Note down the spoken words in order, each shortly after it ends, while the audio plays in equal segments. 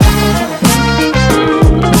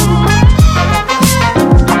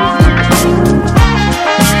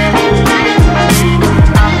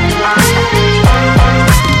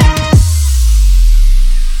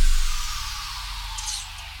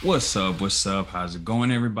What's up? What's up? How's it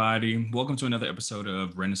going, everybody? Welcome to another episode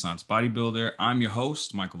of Renaissance Bodybuilder. I'm your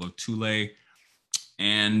host, Michael Otule,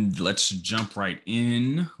 and let's jump right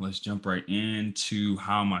in. Let's jump right into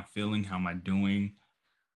how am I feeling? How am I doing?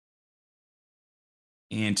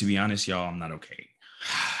 And to be honest, y'all, I'm not okay.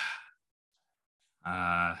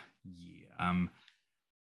 Yeah,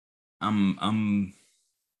 I'm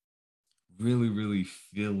really, really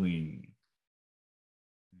feeling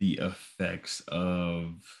the effects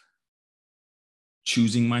of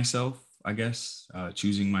choosing myself, I guess,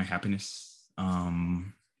 choosing my happiness.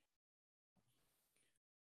 And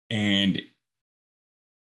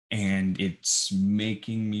it's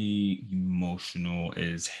making me emotional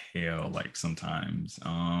as hell, like sometimes,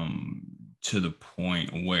 to the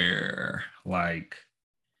point where, like,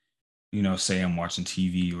 say I'm watching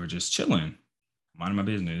TV or just chilling, minding my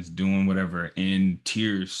business, doing whatever, and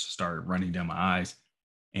tears start running down my eyes,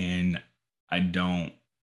 and I don't,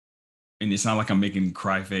 and it's not like I'm making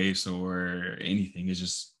cry face or anything. It's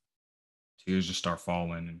just tears just start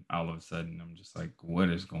falling, and all of a sudden I'm just like, what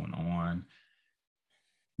is going on?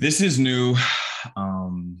 This is new.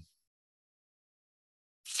 Um,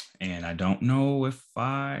 and I don't know if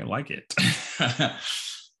I like it.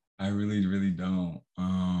 I really, really don't.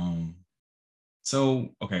 So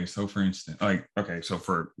okay, so for instance, like okay, so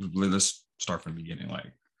for let's start from the beginning.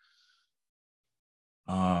 Like,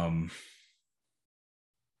 um,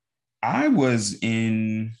 I was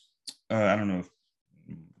in, I don't know if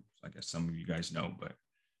I guess some of you guys know, but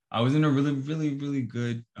I was in a really, really, really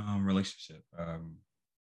good relationship. A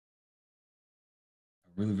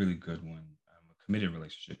really, really good one. A committed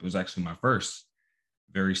relationship. It was actually my first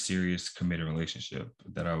very serious committed relationship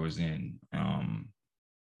that I was in.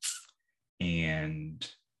 And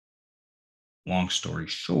long story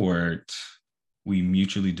short, we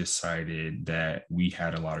mutually decided that we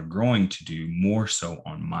had a lot of growing to do, more so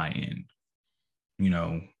on my end. You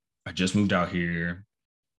know, I just moved out here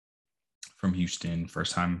from Houston,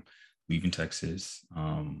 first time leaving Texas,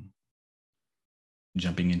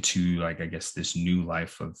 jumping into, like, I guess, this new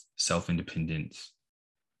life of self independence,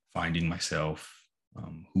 finding myself.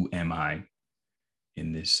 Who am I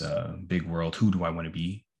in this big world? Who do I want to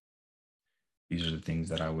be? These are the things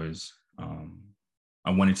that I wanted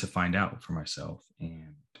to find out for myself.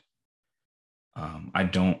 And I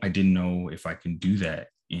didn't know if I can do that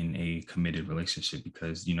in a committed relationship,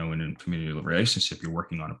 because, in a committed relationship, you're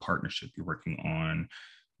working on a partnership, you're working on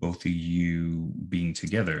both of you being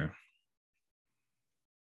together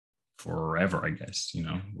forever, I guess,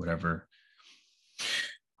 whatever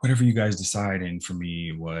you guys decide. And for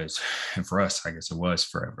me, it was, and for us, I guess it was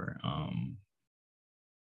forever.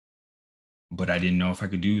 But I didn't know if I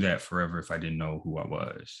could do that forever if I didn't know who I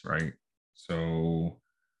was, right? So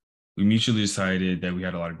we mutually decided that we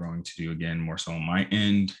had a lot of growing to do, again, more so on my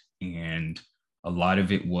end. And a lot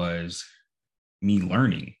of it was me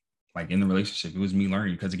learning, like in the relationship. It was me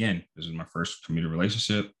learning because, again, this was my first committed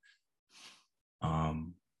relationship.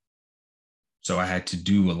 Um, so I had to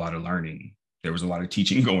do a lot of learning. There was a lot of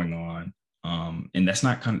teaching going on. And that's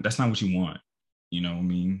not what you want. You know what I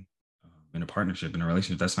mean? In a partnership, in a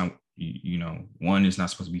relationship, that's not, one is not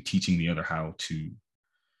supposed to be teaching the other how to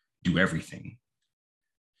do everything.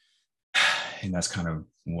 And that's kind of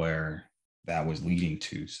where that was leading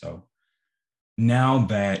to. So now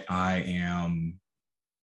that I am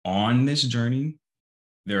on this journey,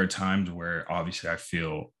 there are times where obviously I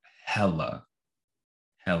feel hella,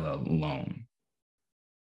 hella alone.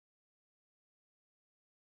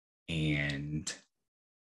 And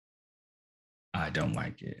I don't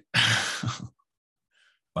like it.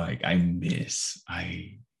 Like, I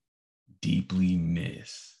deeply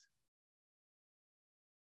miss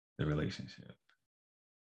the relationship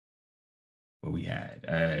what we had.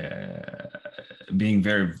 Being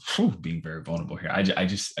very vulnerable here. I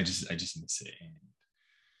just miss it.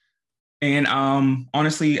 And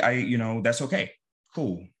honestly, that's okay.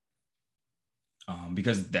 Cool.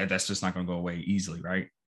 Because that's just not gonna go away easily, right?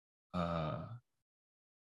 Uh,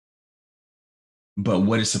 but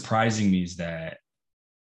what is surprising me is that,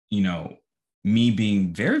 you know, me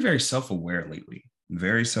being very, very self-aware lately,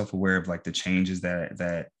 very self-aware of, like, the changes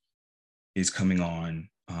that is coming on,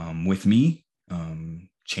 with me,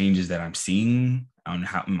 changes that I'm seeing on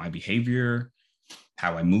how my behavior,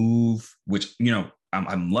 how I move, which,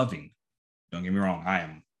 I'm loving. Don't get me wrong,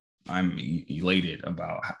 I'm elated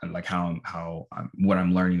about like how what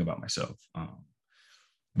I'm learning about myself.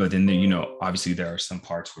 But then, obviously there are some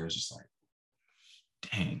parts where it's just like,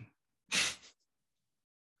 dang.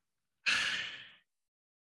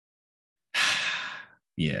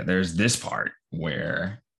 Yeah, there's this part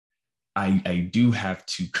where I do have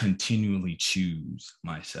to continually choose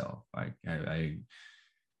myself. I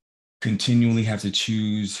continually have to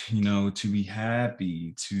choose, to be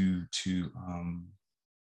happy, to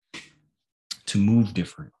move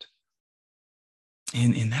different.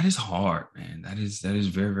 And that is hard, man. That is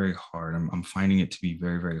very, very hard. I'm finding it to be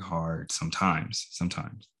very, very hard sometimes.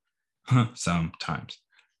 Sometimes.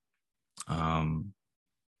 Um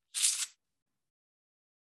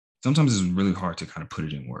Sometimes it's really hard to kind of put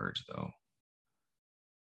it in words though.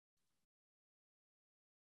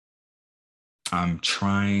 I'm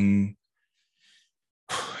trying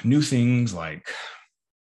new things like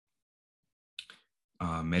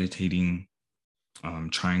meditating,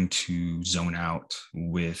 trying to zone out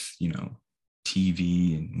with,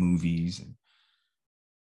 TV and movies and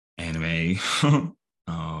anime.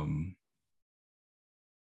 um,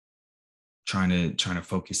 trying to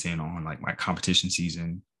focus in on like my competition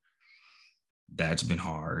season. That's been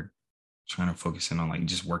hard. Trying to focus in on like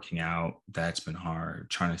just working out. That's been hard.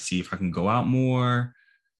 Trying to see if I can go out more.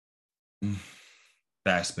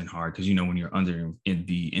 That's been hard because when you're under in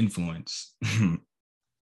the influence,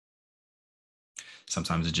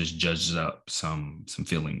 sometimes it just judges up some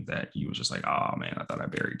feeling that you was just like, oh man, I thought I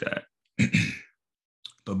buried that.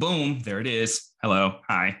 But boom, there it is. Hello,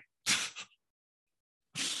 hi.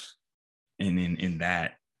 And in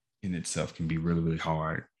that in itself can be really, really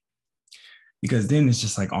hard. Because then it's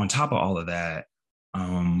just like on top of all of that,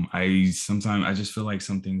 I just feel like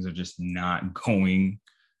some things are just not going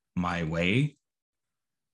my way,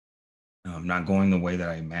 not going the way that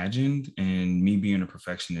I imagined. And me being a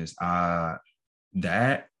perfectionist,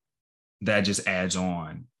 that that just adds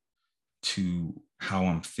on to how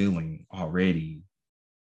I'm feeling already.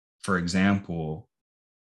 For example,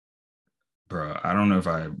 bro, I don't know if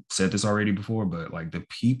I said this already before, but like the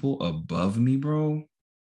people above me, bro,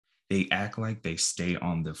 they act like they stay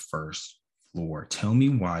on the first floor. Tell me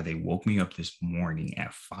why they woke me up this morning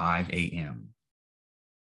at 5 a.m.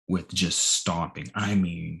 with just stomping. I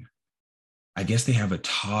mean, I guess they have a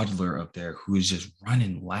toddler up there who is just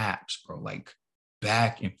running laps, bro, like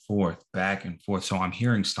back and forth, back and forth. So I'm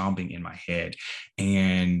hearing stomping in my head.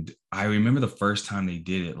 And I remember the first time they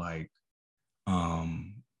did it, like,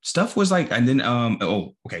 stuff was like, and then,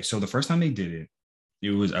 oh, okay. So the first time they did it,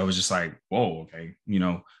 I was just like, whoa, okay,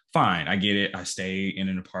 fine. I get it. I stay in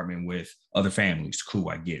an apartment with other families. Cool.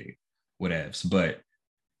 I get it. Whatevs. But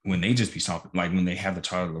when they just be stomping, like when they have the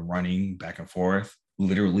toddler running back and forth,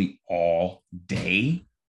 literally all day,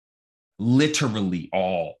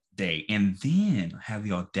 and then have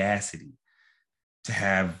the audacity to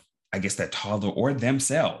have, I guess, that toddler or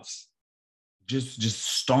themselves just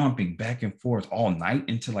stomping back and forth all night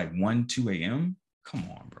into like 1, 2 a.m. Come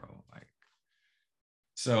on, bro. Like,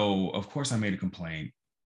 so of course I made a complaint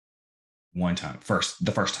one time.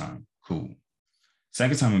 The first time, cool.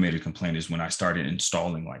 Second time I made a complaint is when I started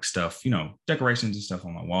installing like stuff, decorations and stuff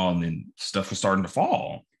on my wall, and then stuff was starting to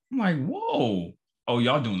fall. I'm like, whoa, oh,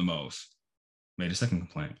 y'all doing the most. Made a second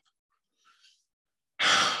complaint.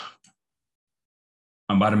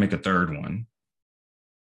 I'm about to make a third one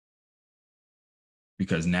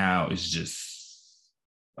because now it's just,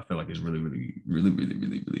 I feel like it's really, really, really, really,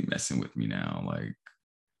 really, really messing with me now. Like,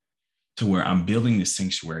 to where I'm building this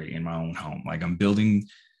sanctuary in my own home. Like, I'm building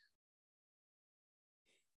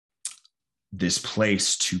this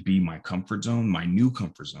place to be my comfort zone, my new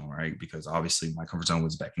comfort zone, right? Because obviously my comfort zone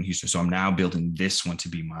was back in Houston. So I'm now building this one to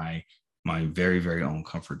be my very, very own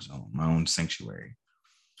comfort zone, my own sanctuary.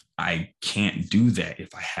 I can't do that if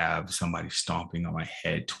I have somebody stomping on my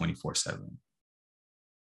head 24/7.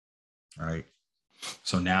 Right.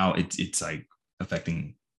 So now it's like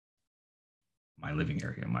affecting my living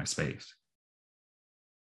area, my space.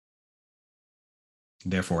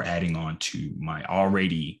 Therefore, adding on to my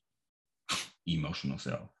already emotional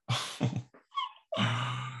self.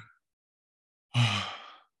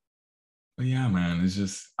 But yeah, man, it's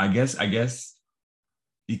just I guess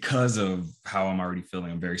because of how I'm already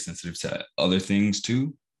feeling, I'm very sensitive to other things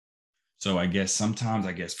too. So I guess sometimes,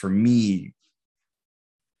 I guess for me,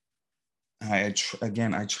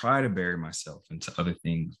 again, I try to bury myself into other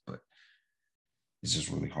things, but it's just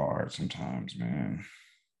really hard sometimes, man.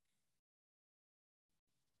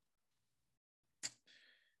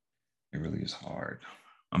 It really is hard.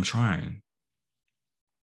 I'm trying.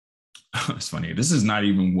 It's funny. This is not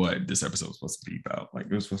even what this episode was supposed to be about. Like,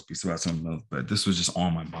 it was supposed to be about something else, but this was just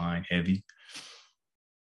on my mind heavy.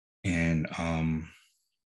 And I'm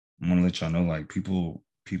gonna let y'all know, like, people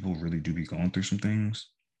really do be going through some things,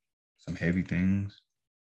 some heavy things,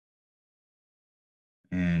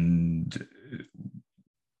 and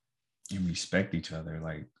respect each other,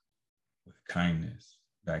 like, with kindness.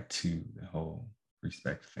 back to the whole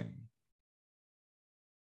respect thing.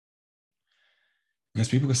 Because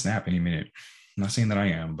people can snap any minute. I'm not saying that I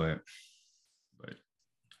am, but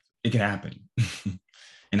it can happen.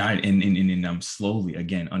 And I'm slowly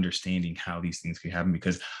again understanding how these things can happen,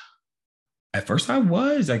 because at first I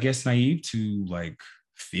was, I guess, naive to like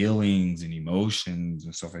feelings and emotions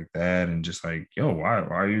and stuff like that. And just like, yo, why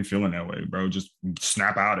are you feeling that way, bro? Just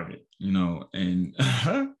snap out of it, you know? And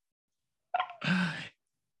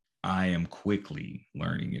I am quickly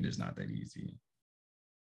learning it is not that easy.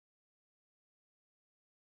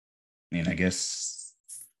 And I guess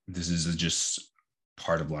this is just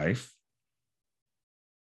part of life,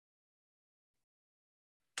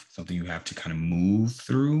 something you have to kind of move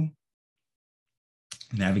through,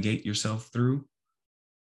 navigate yourself through.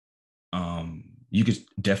 You could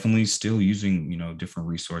definitely still using, different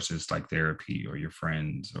resources like therapy or your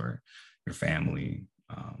friends or your family,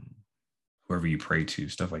 whoever you pray to,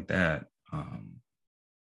 stuff like that.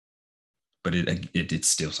 But it's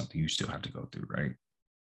still something you still have to go through, right?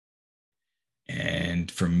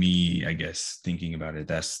 And for me, I guess thinking about it,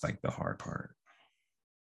 that's like the hard part.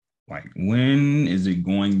 Like, when is it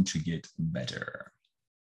going to get better?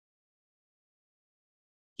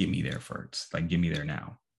 Get me there first. Like, get me there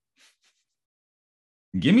now.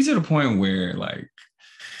 Get me to the point where, like,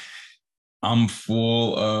 I'm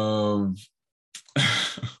full of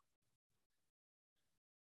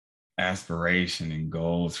aspiration and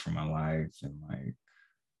goals for my life. And, like,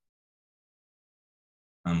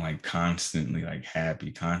 I'm, like, constantly, like,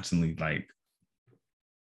 happy, constantly, like,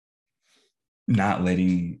 not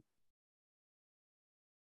letting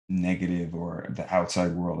negative or the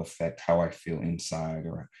outside world affect how I feel inside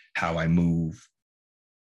or how I move,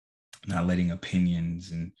 not letting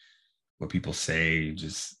opinions and what people say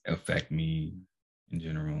just affect me in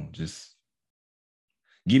general. Just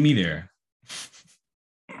get me there.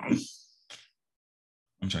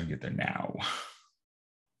 I'm trying to get there now.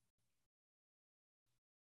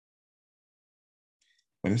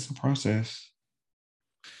 But it's a process.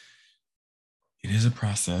 It is a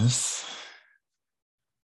process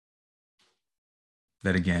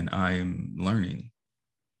that, again, I'm learning.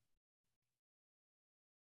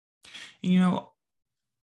 And,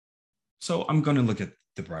 so I'm going to look at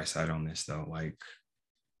the bright side on this, though. Like,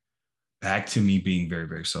 back to me being very,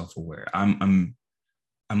 very self-aware. I'm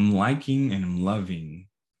liking and I'm loving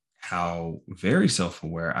how very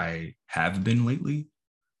self-aware I have been lately.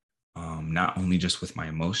 Not only just with my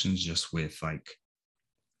emotions, just with like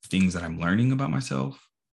things that I'm learning about myself.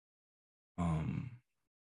 Um,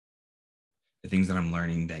 the things that I'm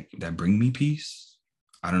learning that bring me peace.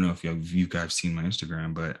 I don't know if you guys seen my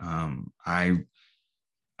Instagram, but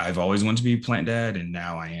I've always wanted to be a plant dad, and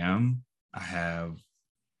now I am. I have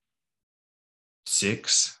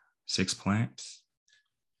six plants.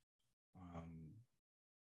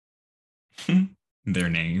 Their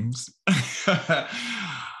names.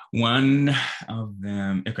 One of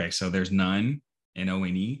them. Okay, so there's None,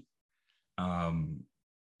 None. Um,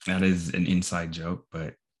 that is an inside joke,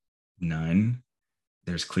 but None.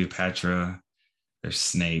 There's Cleopatra. There's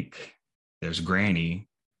Snake. There's Granny,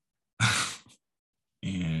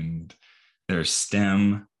 and there's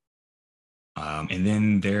Stem. And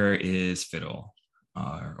then there is Fiddle,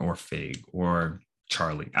 or Fig, or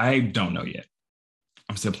Charlie. I don't know yet.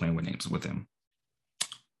 I'm still playing with names with him.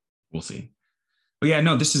 We'll see. But yeah,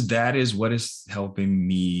 no, that is what is helping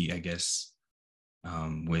me, I guess,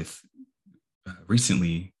 with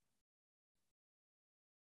recently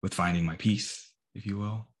with finding my peace, if you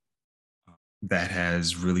will. That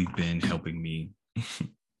has really been helping me,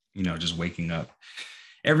 just waking up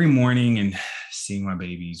every morning and seeing my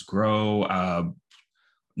babies grow.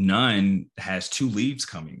 None has two leaves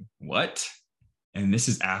coming. What? And this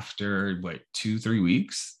is after what, 2-3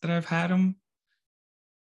 weeks that I've had them.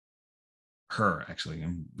 Her, actually,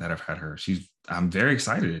 that I've had her. I'm very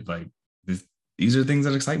excited. Like, these are things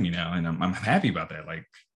that excite me now, and I'm happy about that. Like,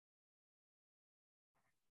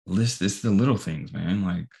 it's the little things, man.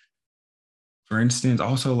 Like, for instance,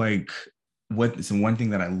 also like one thing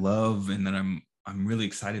that I love and that I'm really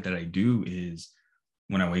excited that I do is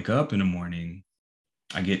when I wake up in the morning,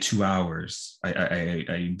 I get 2 hours.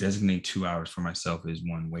 I designate 2 hours for myself as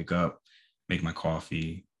one, wake up, make my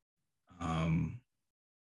coffee, um,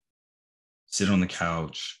 sit on the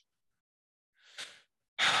couch,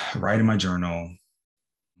 write in my journal,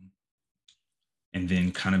 and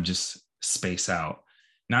then kind of just space out.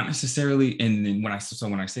 Not necessarily, and when I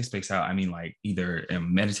say space out, I mean like either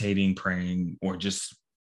meditating, praying, or just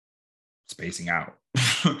spacing out,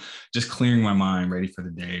 just clearing my mind, ready for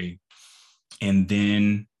the day. And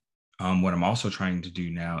then What I'm also trying to do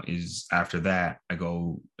now is after that,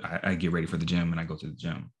 I get ready for the gym and I go to the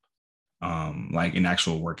gym, like an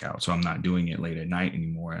actual workout. So I'm not doing it late at night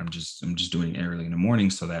anymore. I'm just doing it early in the morning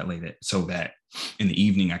so that in the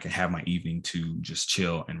evening I can have my evening to just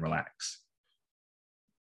chill and relax.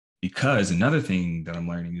 Because another thing that I'm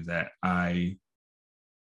learning is that I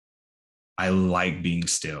like being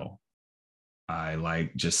still. I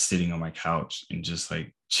like just sitting on my couch and just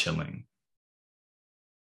like chilling.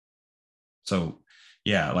 So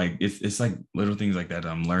yeah, like it's like little things like that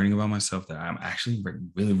I'm learning about myself that I'm actually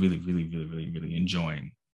really, really, really, really, really, really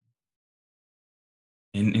enjoying.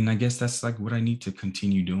 And I guess that's like what I need to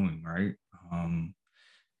continue doing, right? Um,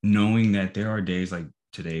 Knowing that there are days like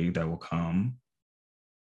today that will come,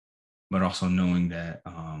 but also knowing that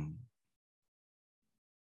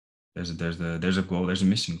there's a goal, there's a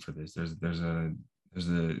mission for this. There's a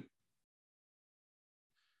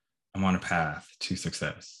I'm on a path to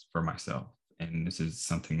success for myself. And this is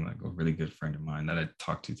something like a really good friend of mine that I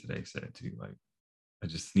talked to today said too. Like, I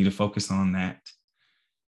just need to focus on that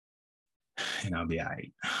and I'll be all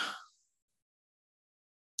right.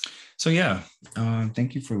 So yeah,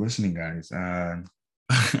 thank you for listening, guys.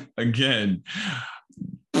 Again,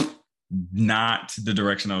 not the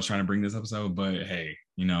direction I was trying to bring this episode, but hey,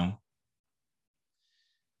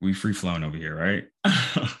 we free flowing over here, right?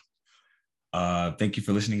 Thank you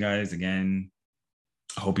for listening, guys. Again,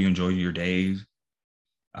 I hope you enjoy your day.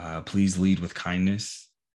 Please lead with kindness,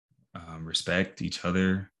 respect each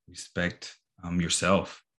other, respect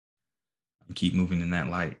yourself, and keep moving in that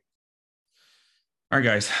light. All right,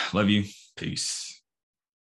 guys. Love you. Peace.